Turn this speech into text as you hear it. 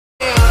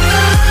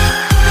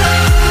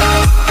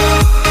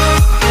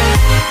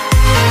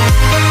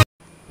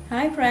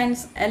friends,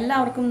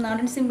 എല്ലാവർക്കും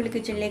നാടൻ simple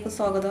കിച്ചണിലേക്ക്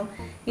സ്വാഗതം.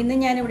 ഇന്ന്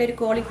ഞാൻ ഇവിടെ ഒരു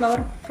കോളിഫ്ലവർ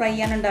ഫ്രൈ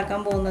ആണ്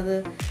ഉണ്ടാക്കാൻ പോകുന്നത്.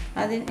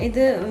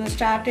 ഇത്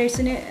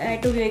സ്റ്റാർട്ടേഴ്സിന്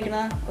ആയിട്ട്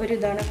ഉപയോഗിക്കുന്ന ഒരു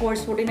ഇതാണ്,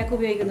 കോഴ്സ് ഫുഡിനൊക്കെ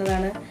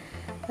ഉപയോഗിക്കുന്നതാണ്.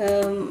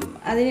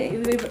 അതിന്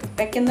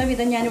വെക്കുന്ന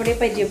വിധം ഞാൻ ഇവിടെ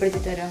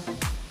പരിചയപ്പെടുത്തി തരാം.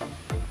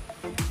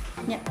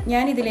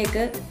 ഞാൻ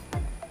ഇതിലേക്ക്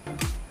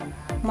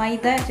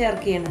മൈദ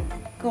ചേർക്കുകയാണ്.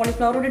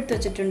 കോളിഫ്ലവർ എടുത്ത്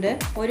വെച്ചിട്ടുണ്ട്.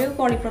 ഒരു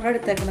കോളിഫ്ലവർ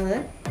എടുത്തേക്കുന്നത്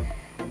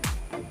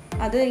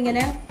അത്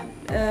ഇങ്ങനെ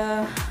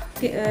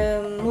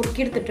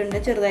നുറുക്കിയെടുത്തിട്ടുണ്ട്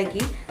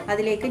ചെറുതാക്കി.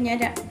 അതിലേക്ക്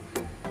ഞാൻ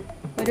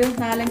ഒരു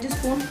 4-5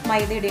 സ്പൂൺ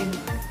മൈദ ഇടുന്നു.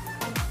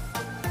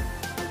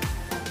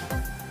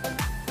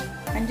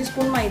 5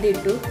 സ്പൂൺ മൈദ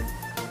ഇട്ടു.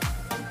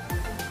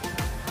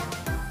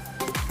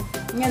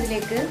 ഇനി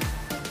അതിലേക്ക്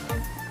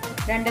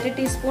 2.5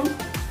 ടീസ്പൂൺ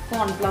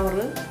കോൺഫ്ലവർ,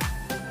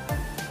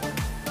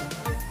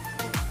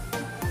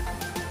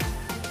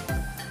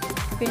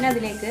 പിന്നെ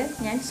അതിലേക്ക്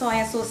ഞാൻ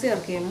സോയാ സോസ്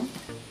ചേർക്കുകയാണ്.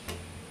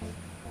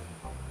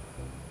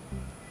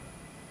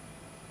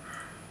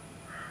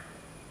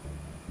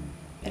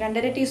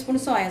 രണ്ടര ടീസ്പൂൺ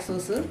സോയാ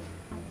സോസ്,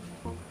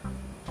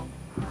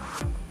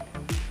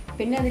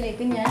 പിന്നെ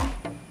അതിലേക്ക് ഞാൻ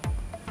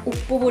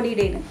ഉപ്പ് പൊടി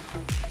ഇടുന്നു.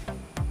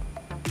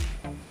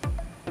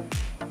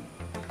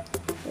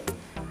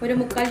 ഒരു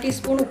 3/4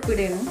 ടീസ്പൂൺ ഉപ്പ്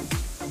ഇടുന്നു.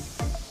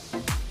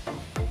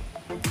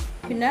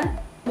 പിന്നെ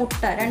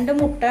മുട്ട, 2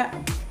 മുട്ട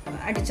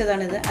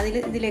അടിച്ചതാണിത്,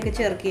 ഇതിലേക്ക്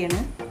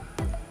ചേർക്കുകയാണ്.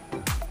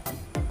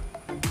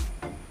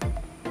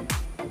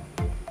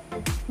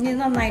 ഇനി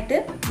നന്നായിട്ട്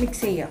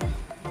മിക്സ് ചെയ്യാം.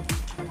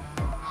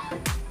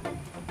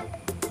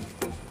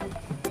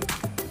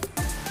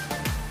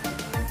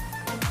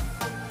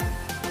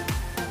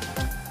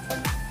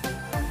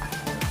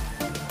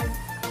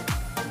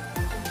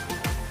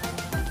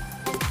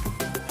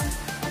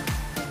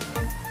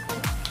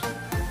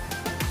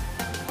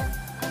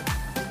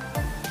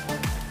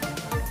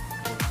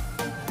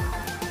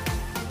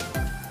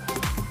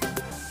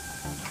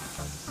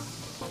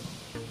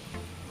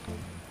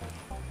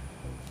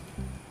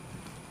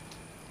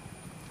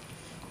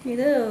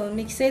 ഇത്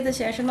മിക്സ് ചെയ്ത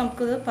ശേഷം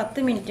നമുക്കിത്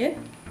 10 മിനിറ്റ്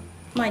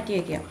മാറ്റി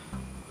വയ്ക്കാം.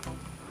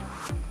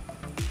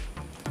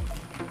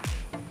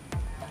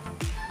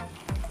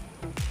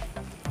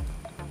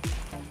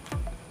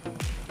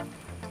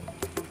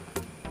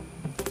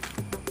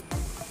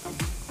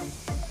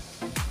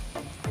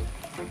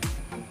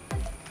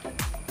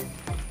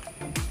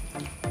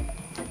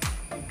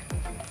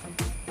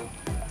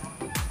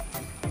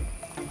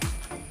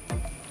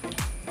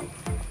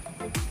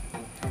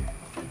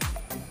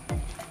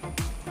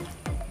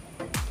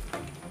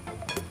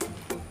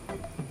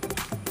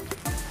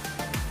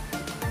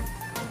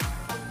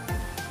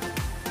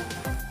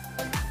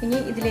 ഇനി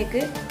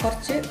ഇതിലേക്ക്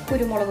കുറച്ച്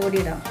കുരുമുളക് പൊടി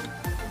ഇടാം.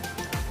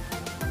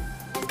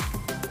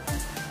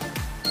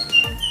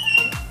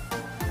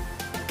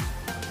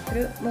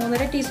 ഒരു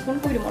 3.5 ടീസ്പൂൺ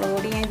കുരുമുളക്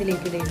പൊടി ഞാൻ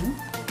ഇതിലേക്ക് ഇടുന്നു.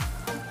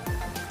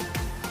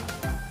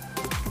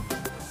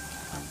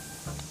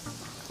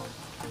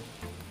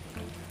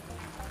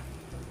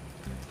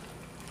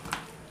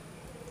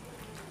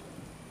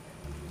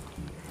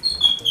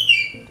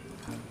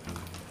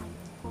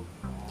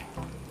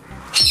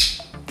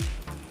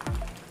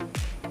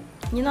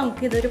 ഇനി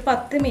നമുക്കിതൊരു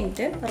 10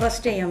 മിനിറ്റ്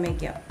റെസ്റ്റ് ചെയ്യാൻ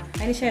വയ്ക്കാം.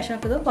 അതിന് ശേഷം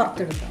നമുക്കിത്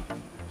പുറത്തെടുക്കാം.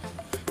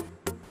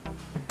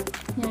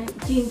 ഞാൻ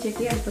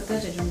ചീനിച്ചട്ടി അടുപ്പത്ത്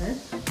വെച്ചിട്ടുണ്ട്.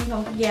 ഇനി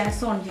നമുക്ക്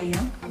ഗ്യാസ് ഓൺ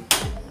ചെയ്യാം.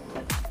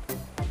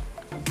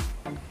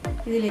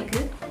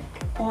 ഇതിലേക്ക്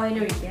ഓയിൽ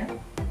ഒഴിക്കാം.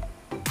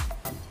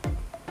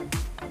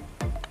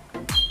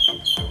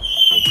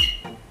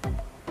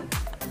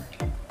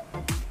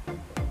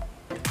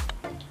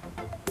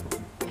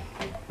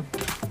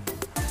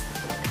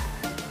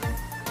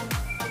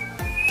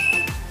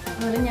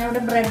 അതുപോലെ ഞാൻ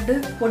ഇവിടെ ബ്രെഡ്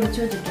പൊടിച്ച്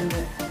വെച്ചിട്ടുണ്ട്.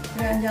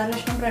 ഒരു 5-6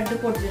 കഷ്ണം ബ്രെഡ്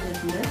പൊടിച്ച്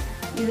വെച്ചിട്ടുണ്ട്.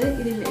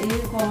 ഈ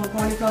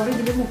കോളിഫ്ലവർ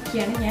ഇതിൽ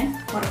മുക്കിയാണ് ഞാൻ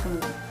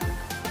വറക്കുന്നത്.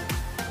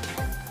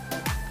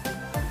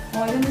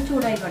 ഓയിലൊന്ന്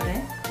ചൂടായിക്കോട്ടെ.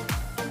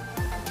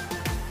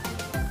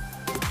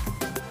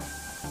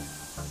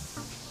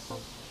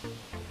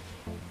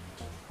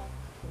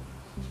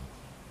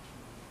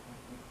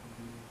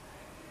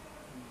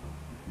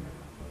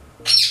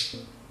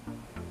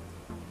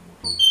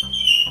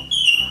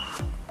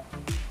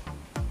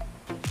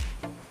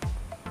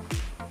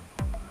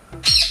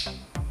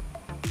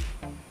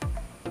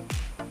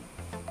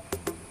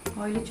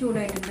 ഓയിൽ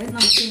ചൂടായിട്ടുണ്ട്.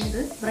 നമുക്കിത്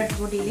ബ്രെഡ്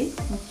പൊടിയിൽ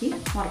മുക്കി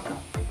വറക്കാം.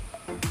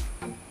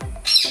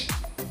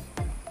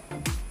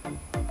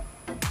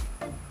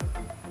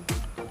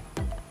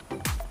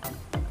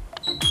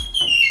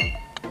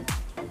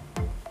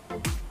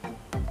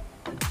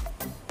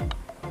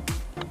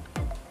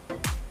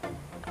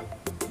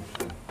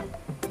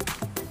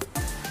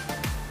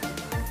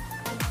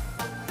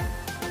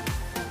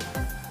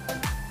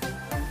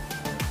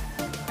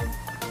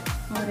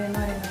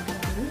 ഓരോന്നായിട്ട്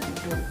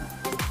ഇട്ട് കൊടുക്കാം.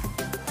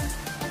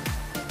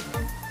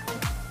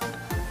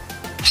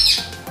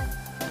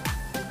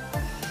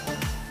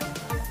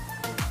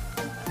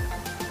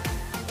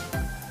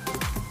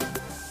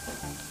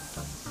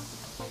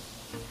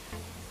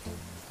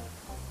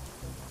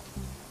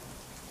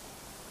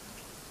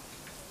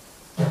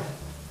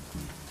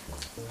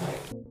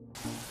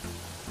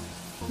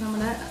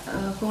 നമ്മുടെ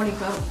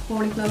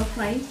കോളിഫ്ലവർ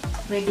ഫ്രൈ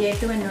റെഡി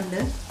ആയിട്ട്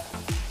വരുന്നുണ്ട്.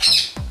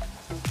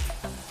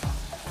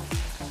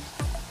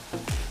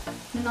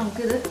 ഇനി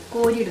നമുക്കിത്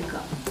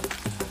കോരിയെടുക്കാം.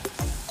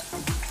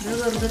 ഇത്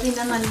വെറുതെ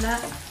തിന്നാൻ നല്ല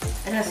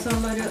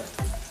രസമുള്ളൊരു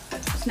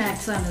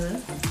സ്നാക്സാണിത്.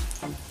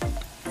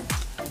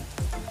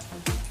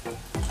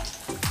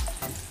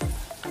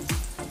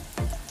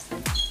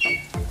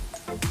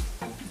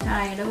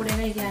 ചായയുടെ കൂടെ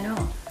കഴിക്കാനോ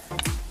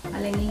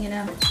അല്ലെങ്കിൽ ഇങ്ങനെ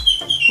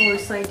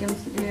കോഴ്സ്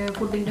ഐറ്റംസ്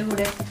ഫുഡിൻ്റെ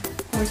കൂടെ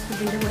കോഴ്സ്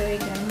ഫുഡിൻ്റെ കൂടെ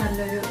കഴിക്കാനും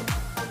നല്ലൊരു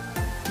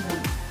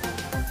ഇതാണ്.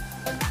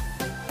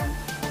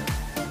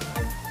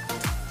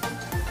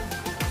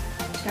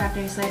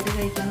 സ്റ്റാർട്ടേഴ്സായിട്ട്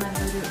കഴിക്കാൻ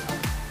നല്ലൊരു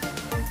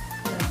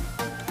ഇതാണ്.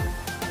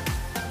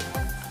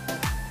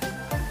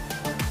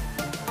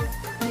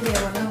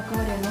 ഇതേപോലെ നമുക്ക്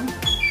ഓരോന്നും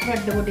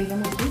ബ്രെഡ് പൊടിയിൽ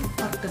മുക്കി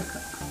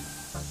വറുത്തെടുക്കാം.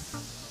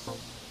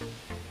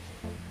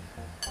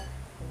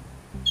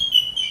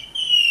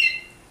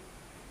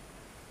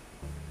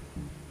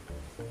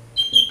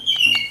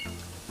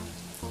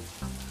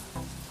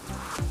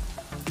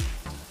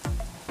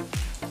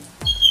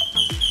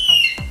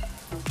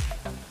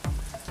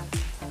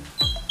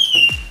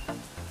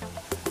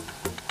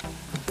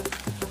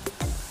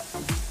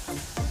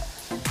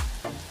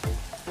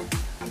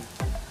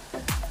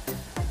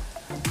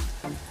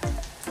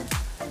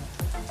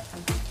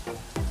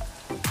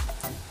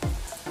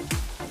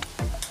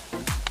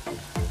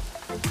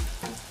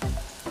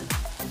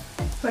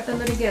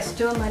 പെട്ടെന്നൊരു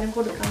ഗസ്റ്റ് വന്നാലും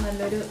കൊടുക്കാൻ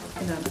നല്ലൊരു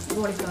ഇതാണ്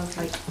കോളിഫ്ലവർ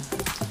ഫ്രൈ.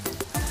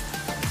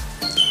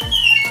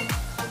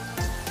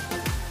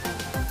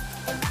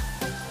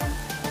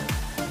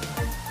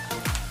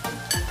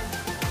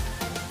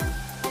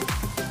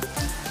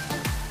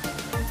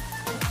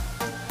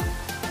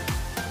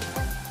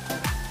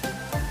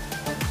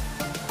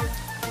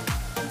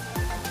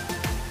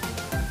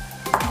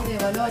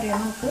 ഇതേപോലെ ഒരേ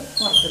നമുക്ക്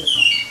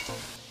വറുത്തെടുക്കാം.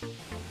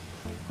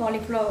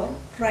 കോളിഫ്ലവർ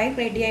ഫ്രൈ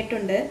റെഡി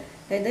ആയിട്ടുണ്ട്.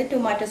 ഇത്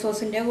ടൊമാറ്റോ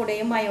സോസിൻ്റെ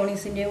കൂടെയും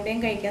മയോണീസിൻ്റെ കൂടെയും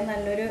കഴിക്കാൻ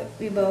നല്ലൊരു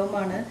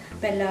വിഭവമാണ്.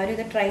 അപ്പോൾ എല്ലാവരും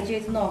ഇത് ട്രൈ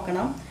ചെയ്ത്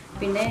നോക്കണം.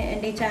 പിന്നെ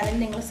എൻ്റെ ഈ ചാനൽ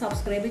നിങ്ങൾ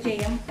സബ്സ്ക്രൈബ്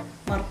ചെയ്യാൻ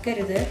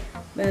മറക്കരുത്.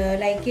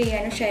 ലൈക്ക്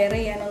ചെയ്യാനും ഷെയർ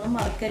ചെയ്യാനൊന്നും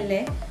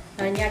മറക്കല്ലേ.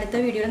 ഇനി അടുത്ത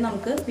വീഡിയോയിൽ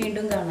നമുക്ക്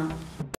വീണ്ടും കാണാം.